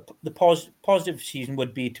think the positive season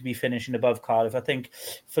would be to be finishing above Cardiff. I think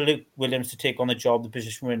for Luke Williams to take on the job, the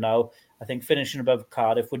position we're in now, I think finishing above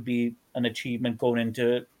Cardiff would be an achievement going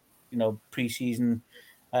into, pre-season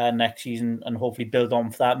next season, and hopefully build on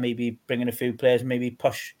for that. Maybe bring in a few players, maybe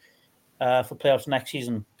push for playoffs next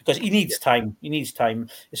season, because he needs time. He needs time.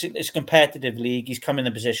 It's a competitive league. He's come in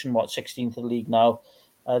the position, 16th of the league now.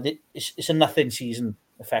 It's a nothing season,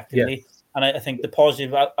 effectively. Yes. And I think the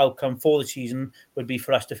positive outcome for the season would be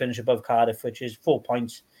for us to finish above Cardiff, which is 4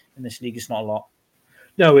 points in this league. It's not a lot.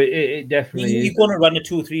 No, it definitely is. You're going to run a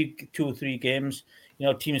 2 or 3 games.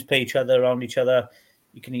 Teams play each other around each other.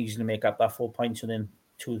 You can easily make up that 4 points within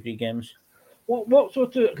 2 or 3 games. What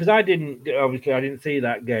sort of? Because I didn't see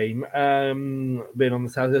that game being on the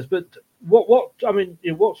South Coast. But what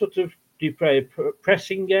sort of do you play? A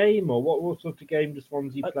pressing game, or what sort of game does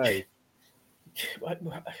Swansea play? I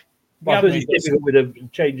suppose it's difficult with a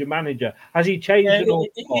change of manager. Has he changed an awful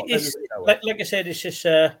lot? Like I said, it's just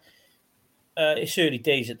it's early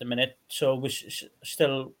days at the minute, so we're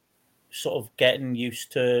still sort of getting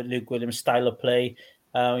used to Luke Williams' style of play.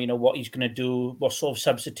 What he's going to do, what sort of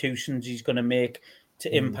substitutions he's going to make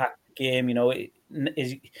to impact the game.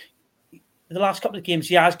 The last couple of games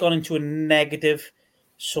he has gone into a negative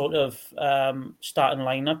sort of starting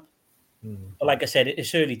lineup. But like I said,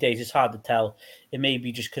 it's early days. It's hard to tell. It may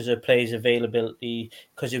be just because of players' availability,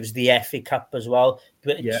 because it was the FA Cup as well.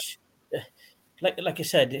 But it's, like I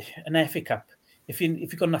said, an FA Cup. If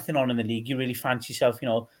you've got nothing on in the league, you really fancy yourself.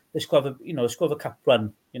 Let's go have a cup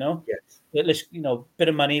run. Yes. Let's bit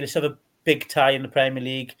of money. Let's have a big tie in the Premier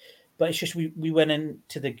League. But it's just we went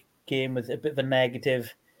into the game with a bit of a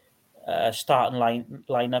negative starting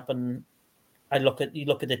lineup, and you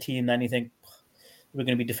look at the team, then you think we're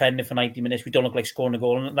going to be defending for 90 minutes. We don't look like scoring a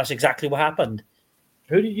goal, and that's exactly what happened.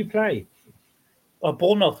 Who did you play? Oh,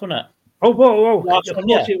 Bournemouth, wasn't it? Oh, of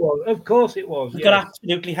course it was. Of course it was. We got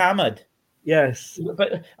absolutely hammered. Yes.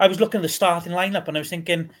 But I was looking at the starting lineup, and I was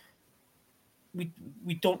thinking, we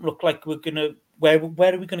don't look like we're going to... Where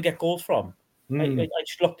are we going to get goals from? I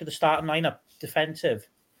just looked at the starting lineup. Defensive.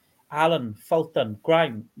 Allen, Fulton,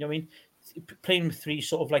 Grime. You know what I mean? Playing with 3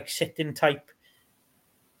 sort of like sitting type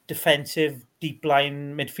defensive deep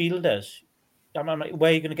line midfielders. I'm like,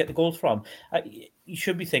 where are you going to get the goals from? You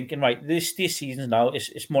should be thinking, right, this season now,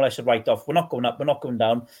 it's more or less a write-off. We're not going up, we're not going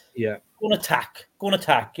down. Yeah. Go and attack.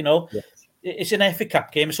 Yes. It's an FA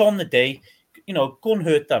Cup game. It's on the day. Go and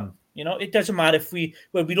hurt them. It doesn't matter if we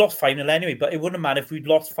lost 5-0 anyway, but it wouldn't matter if we'd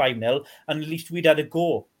lost 5-0 and at least we'd had a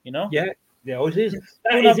go, Yeah. Yeah, it is.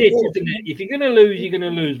 That is it, isn't it? If you're going to lose, you're going to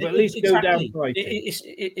lose, but at least go down fighting.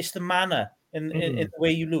 It's the manner in the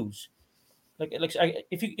way you lose. Like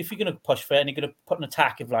if you're going to push for it and you're going to put an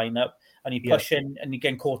attacking line up and you push in and you're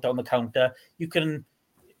getting caught on the counter, you can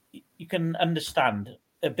understand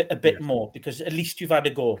a bit more because at least you've had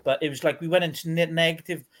a go. But it was like we went into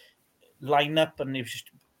negative lineup and it was just.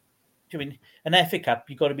 I mean, an FA Cup,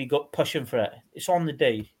 you've got to be pushing for it. It's on the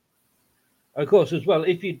day. Of course, as well,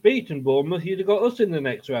 if you'd beaten Bournemouth, you'd have got us in the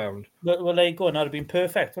next round. Well, there you go. And that'd have been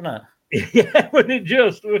perfect, wouldn't it? Yeah, wouldn't it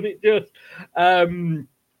just? But I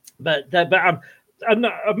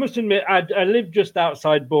must admit, I live just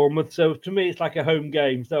outside Bournemouth, so to me, it's like a home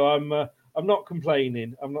game. So I'm not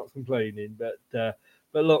complaining. But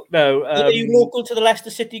look, no. Are you local to the Leicester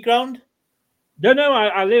City ground? No.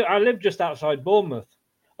 I live just outside Bournemouth.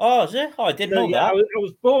 Oh, is it? Oh, I didn't know that. I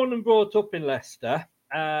was born and brought up in Leicester.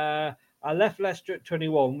 I left Leicester at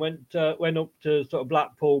 21, went up to sort of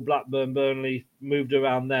Blackpool, Blackburn, Burnley, moved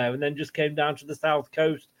around there, and then just came down to the South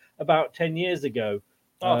Coast about 10 years ago.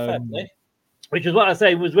 Oh, fair play. Which is what I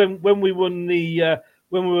say was when we won the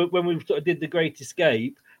when we sort of did the Great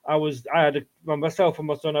Escape. Myself and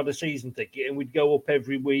my son had a season ticket, and we'd go up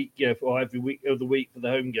every week, or every week of the week for the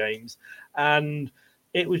home games, and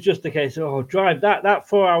it was just a case of drive that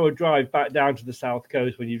 4-hour drive back down to the South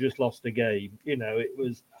Coast when you just lost a game. It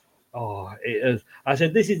was. I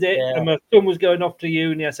said, this is it. Yeah. And my son was going off to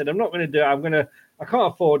uni. I said, I'm not going to do it. I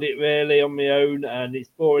can't afford it really on my own, and it's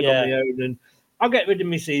boring on my own. And I'll get rid of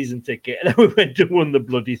my season ticket. And then we went and won the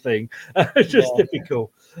bloody thing. It's just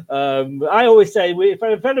typical. I always say, if I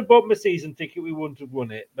had bought my season ticket, we wouldn't have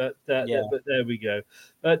won it. But there we go.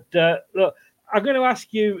 But look, I'm going to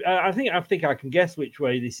ask you. I think I can guess which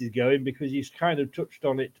way this is going because you've kind of touched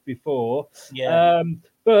on it before. Yeah.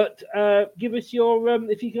 But give us your,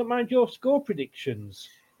 if you don't mind, your score predictions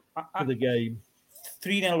for the game.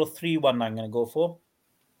 3-0 or 3-1 I'm going to go for.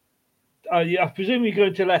 I presume you're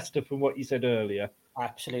going to Leicester from what you said earlier.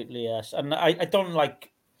 Absolutely, yes. And I don't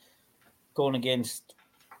like going against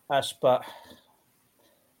us, but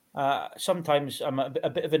sometimes I'm a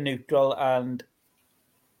bit of a neutral and,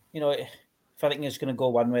 if I think it's going to go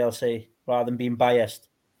one way, I'll say, rather than being biased.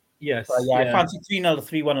 Yes. I fancy 3-0 to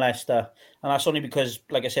 3-1 Leicester. And that's only because,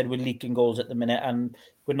 like I said, we're leaking goals at the minute and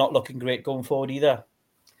we're not looking great going forward either.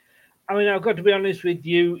 I mean, I've got to be honest with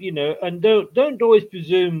you, and don't always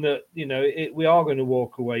presume that we are going to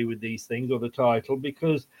walk away with these things or the title,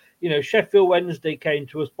 because Sheffield Wednesday came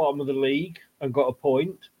to us bottom of the league and got a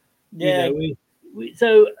point. Yeah, anything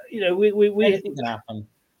can happen.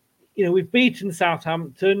 We've beaten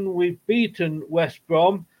Southampton, we've beaten West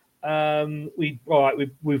Brom. We've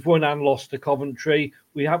won and lost to Coventry.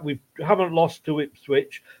 We haven't lost to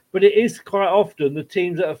Ipswich, but it is quite often the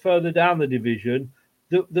teams that are further down the division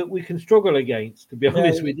that we can struggle against. To be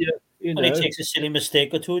honest with you, and it takes a silly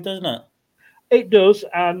mistake or two, doesn't it? It does,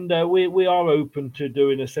 and we are open to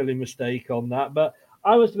doing a silly mistake on that. But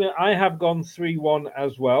I must admit, I have gone 3-1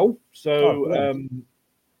 as well. So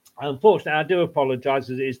unfortunately, I do apologise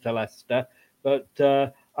as it is to Leicester, but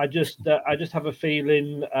I just have a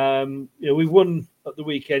feeling we won at the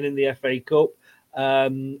weekend in the FA Cup,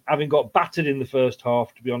 having got battered in the first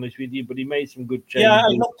half, to be honest with you, but he made some good changes. Yeah, I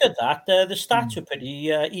looked at that. The stats were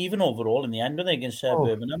pretty even overall in the end, I think, against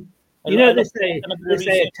Birmingham. They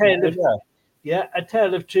say a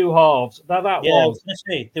tale of two halves. That was. I was going to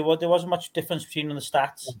say, there wasn't much difference between the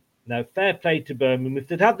stats. No, fair play to Birmingham. If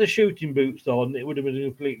they'd had the shooting boots on, it would have been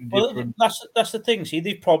completely different. That's the thing. See,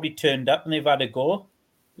 they've probably turned up and they've had a go.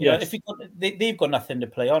 If they've got nothing to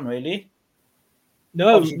play on, really.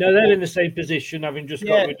 No, they're in the same position, having just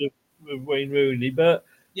got rid of Wayne Rooney. But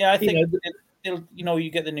I think they'll,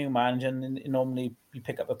 you get the new manager, and normally you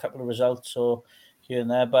pick up a couple of results or here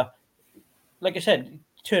and there. But like I said,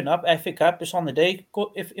 turn up, FA Cup, it's on the day.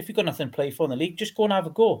 Go if you've got nothing to play for in the league, just go and have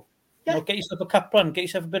a go. Yeah. Get yourself a cup run, get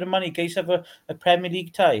yourself a bit of money, get yourself a Premier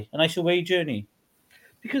League tie, a nice away journey.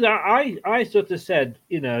 Because I sort of said,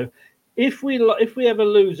 if we ever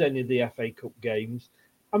lose any of the FA Cup games,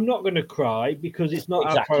 I'm not going to cry, because it's not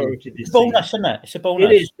our priority this season. Bonus, isn't it? It's a bonus.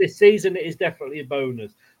 It is. This season, it is definitely a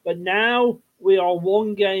bonus. But now we are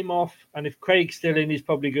one game off, and if Craig's still in, he's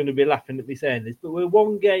probably going to be laughing at me saying this, but we're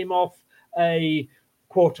one game off a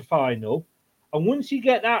quarter-final. And once you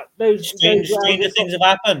get those stranger things have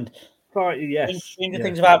happened. Yes. Stranger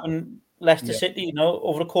things have happened. Leicester City,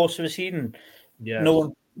 over the course of a season. Yeah.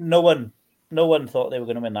 No one thought they were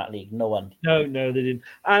going to win that league. No one. No, they didn't.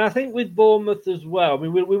 And I think with Bournemouth as well. I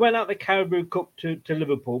mean, we went out the Carabao Cup to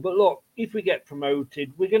Liverpool, but look, if we get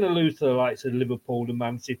promoted, we're going to lose to the likes of Liverpool and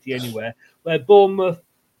Man City anywhere. Where Bournemouth,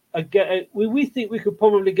 we think we could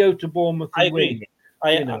probably go to Bournemouth and win.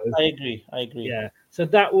 I agree. Yeah. So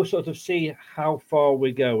that will sort of see how far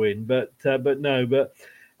we're going. But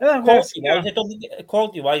quality-wise, I don't think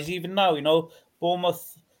quality-wise, even now,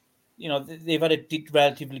 Bournemouth, they've had a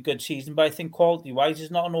relatively good season, but I think quality-wise, there's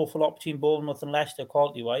not an awful lot between Bournemouth and Leicester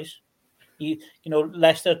quality-wise.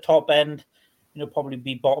 Leicester top end, probably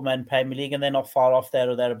be bottom end Premier League, and they're not far off there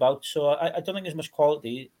or thereabouts. So I don't think there's much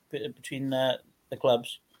quality between the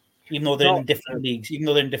clubs, even though they're in different leagues.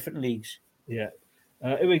 Yeah.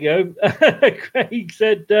 Here we go. Craig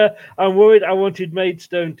said, I'm worried I wanted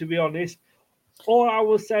Maidstone, to be honest. All I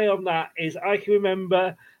will say on that is I can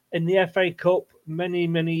remember in the FA Cup many,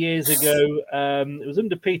 many years ago, it was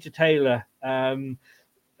under Peter Taylor. Martin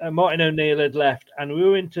O'Neill had left, and we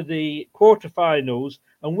were into the quarterfinals,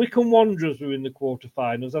 and Wycombe Wanderers were in the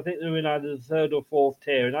quarterfinals. I think they were in either the third or fourth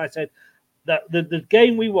tier. And I said that the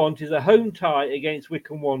game we want is a home tie against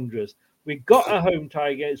Wycombe Wanderers. We got a home tie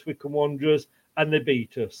against Wycombe Wanderers, and they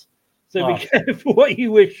beat us. So be careful what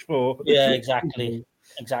you wish for. Yeah, exactly.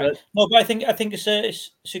 But I think it's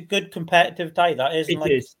a good competitive tie. That is. It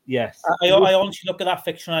is. Yes. I honestly look at that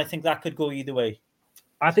fixture, and I think that could go either way.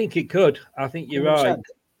 I think it could. I think you're 100%. Right.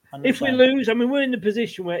 100%. If we lose, I mean, we're in the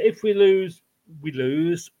position where if we lose, we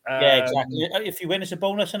lose. Yeah, exactly. If you win, it's a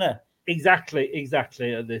bonus, isn't it?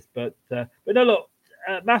 Exactly at this. But no, look,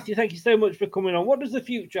 Matthew, thank you so much for coming on. What does the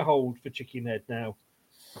future hold for Chickenhead now?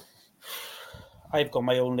 I've got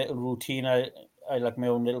my own little routine. I like my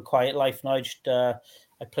own little quiet life now.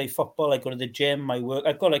 I play football. I go to the gym. I work.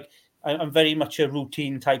 I'm very much a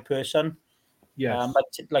routine type person. Yes.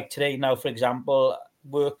 Like today now, for example,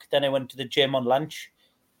 work. Then I went to the gym on lunch.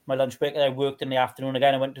 My lunch break. And I worked in the afternoon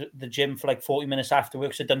again. I went to the gym for like 40 minutes after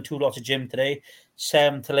work. So I've done 2 lots of gym today.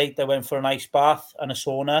 7 to 8, I went for an ice bath and a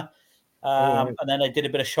sauna. And then I did a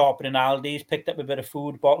bit of shopping in Aldi's, picked up a bit of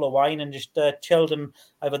food, bottle of wine, and just chilled. And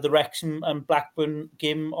I've had the Wrexham and Blackburn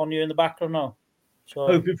game on here in the background now. So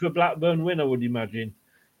hoping for Blackburn win, I would imagine.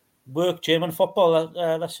 Work, gym, and football.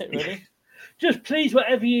 That's it, really. Just please,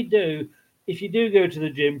 whatever you do, if you do go to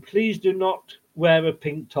the gym, please do not wear a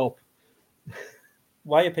pink top.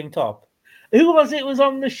 Why a pink top? Who was it? Was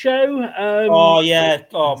on the show? Oh yeah!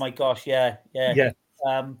 Oh my gosh! Yeah.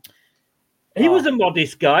 He was a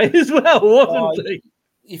modest guy as well, wasn't he?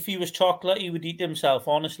 If he was chocolate, he would eat himself,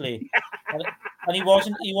 honestly. And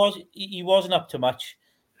he wasn't up to much,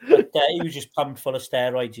 but he was just pumped full of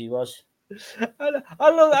steroids. He was. I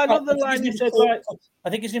love the line he said. Right, I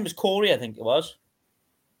think his name was Corey. I think it was.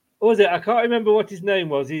 What was it? I can't remember what his name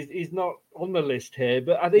was. He's not on the list here,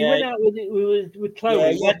 but I think he went out with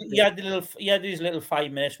Chloe. Yeah, he had his little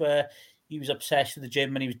 5 minutes where he was obsessed with the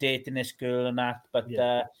gym and he was dating this girl and that, but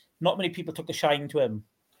not many people took a shine to him.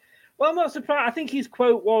 Well, I'm not surprised. I think his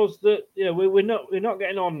quote was that we're not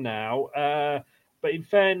getting on now. But in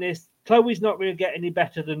fairness, Chloe's not going to get any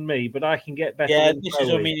better than me, but I can get better. Yeah, than this Chloe.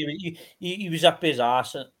 is what I mean. He was up his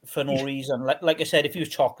arse for no reason. Like I said, if he was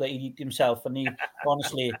chocolate, he'd eat himself. And he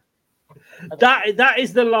honestly, that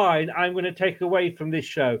is the line I'm going to take away from this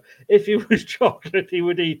show. If he was chocolate, he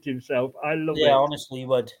would eat himself. I love it. Yeah, honestly, he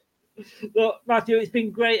would. Look, Matthew, it's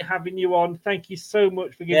been great having you on. Thank you so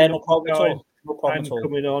much for giving no problem at all. No problem and at all.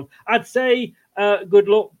 coming on. I'd say good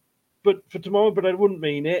luck, but for tomorrow, but I wouldn't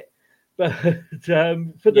mean it. But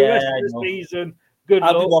for the rest of the season, good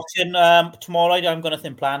luck. I'll be watching tomorrow. I haven't got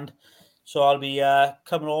nothing planned, so I'll be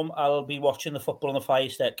coming home. I'll be watching the football on the Fire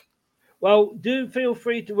Stick. Well, do feel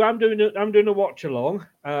free to. I'm doing a watch along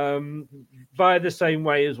via the same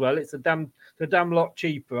way as well. It's a damn lot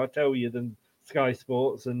cheaper, I tell you, than Sky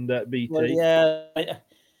Sports and BT. Well, yeah, I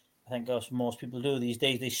think as most people do these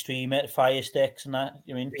days, they stream it, Fire Sticks and that.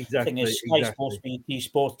 I mean, exactly. The thing is, Sky Sports, BT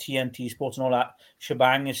Sports, TNT Sports, and all that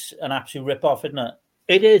shebang is an absolute rip-off, isn't it?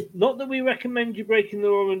 It is. Not that we recommend you breaking the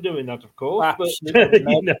law and doing that, of course.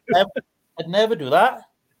 Absolutely. But I'd never do that.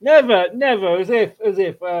 Never. As if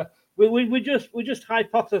we're just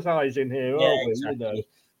hypothesizing here, aren't we? Exactly.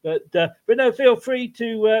 But no, feel free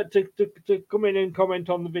to come in and comment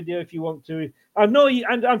on the video if you want to. I know you,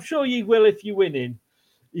 and I'm sure you will if you win in.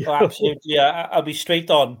 Oh, absolutely, yeah. I'll be straight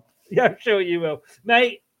on. Yeah, I'm sure you will,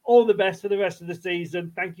 mate. All the best for the rest of the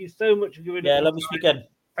season. Thank you so much for giving love you speaking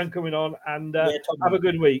and coming on. And have a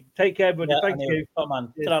good week. Take care, buddy. Thank you. Oh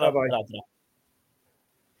man, bye-bye.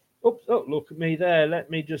 Oops! Oh, look at me there. Let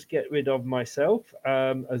me just get rid of myself,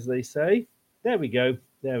 as they say. There we go.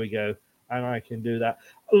 And I can do that.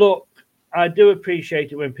 Look, I do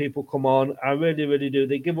appreciate it when people come on. I really, really do.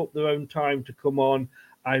 They give up their own time to come on.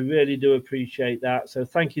 I really do appreciate that. So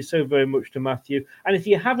thank you so very much to Matthew. And if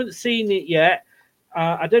you haven't seen it yet,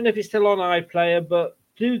 I don't know if it's still on iPlayer, but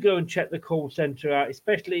do go and check the call centre out,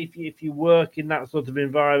 especially if you work in that sort of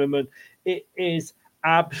environment. It is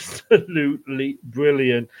absolutely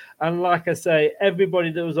brilliant. And like I say,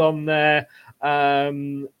 everybody that was on there, I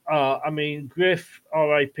mean, Griff,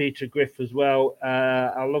 R.I.P. to Griff as well.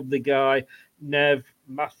 I love the guy. Nev,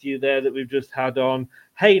 Matthew there that we've just had on.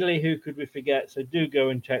 Haley, who could we forget? So do go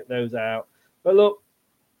and check those out. But look,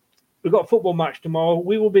 we've got a football match tomorrow.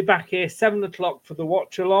 We will be back here 7:00 for the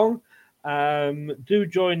watch along. Do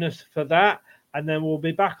join us for that. And then we'll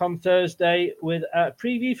be back on Thursday with a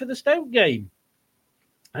preview for the Stoke game.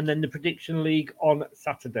 And then the Prediction League on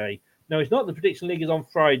Saturday. No, it's not. The Prediction League is on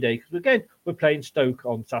Friday because, again, we're playing Stoke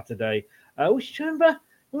on Saturday. Which, remember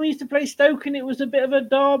when we used to play Stoke and it was a bit of a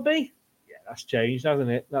derby? Yeah, that's changed, hasn't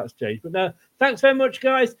it? That's changed. But no, thanks very much,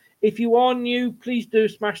 guys. If you are new, please do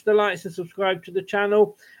smash the likes and subscribe to the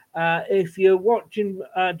channel. If you're watching,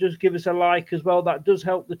 just give us a like as well. That does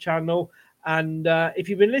help the channel. And if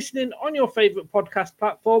you've been listening on your favourite podcast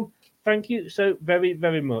platform, thank you so very,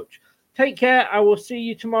 very much. Take care. I will see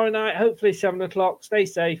you tomorrow night, hopefully 7:00. Stay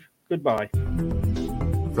safe. Goodbye.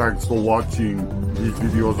 Thanks for watching. These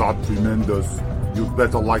videos are tremendous. You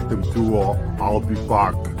better like them too, or I'll be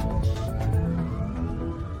back.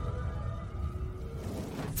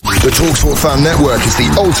 The TalkSport Fan Network is the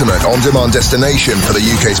ultimate on-demand destination for the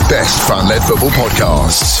UK's best fan-led football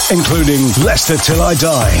podcasts, including Leicester Till I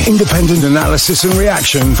Die, independent analysis and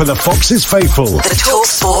reaction for the Foxes faithful. The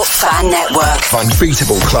TalkSport Fan Network,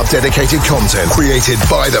 unbeatable club-dedicated content created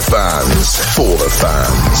by the fans for the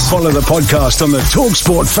fans. Follow the podcast on the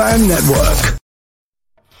TalkSport Fan Network.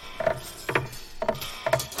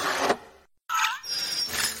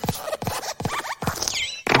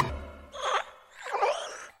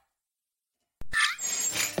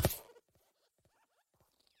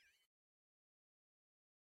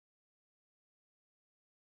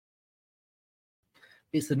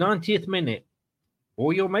 It's the 90th minute.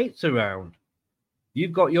 All your mates around.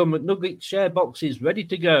 You've got your McNugget share boxes ready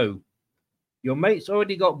to go. Your mate's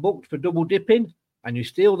already got booked for double dipping, and you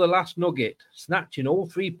steal the last nugget, snatching all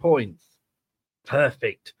 3 points.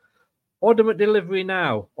 Perfect. Order McDelivery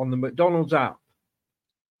now on the McDonald's app.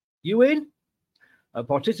 You in? At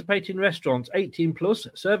participating restaurants, 18 plus,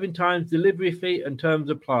 serving times, delivery fee and terms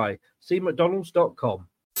apply. See mcdonalds.com.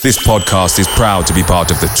 This podcast is proud to be part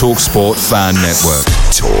of the TalkSport Fan Network.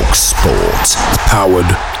 TalkSport. Powered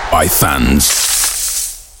by fans.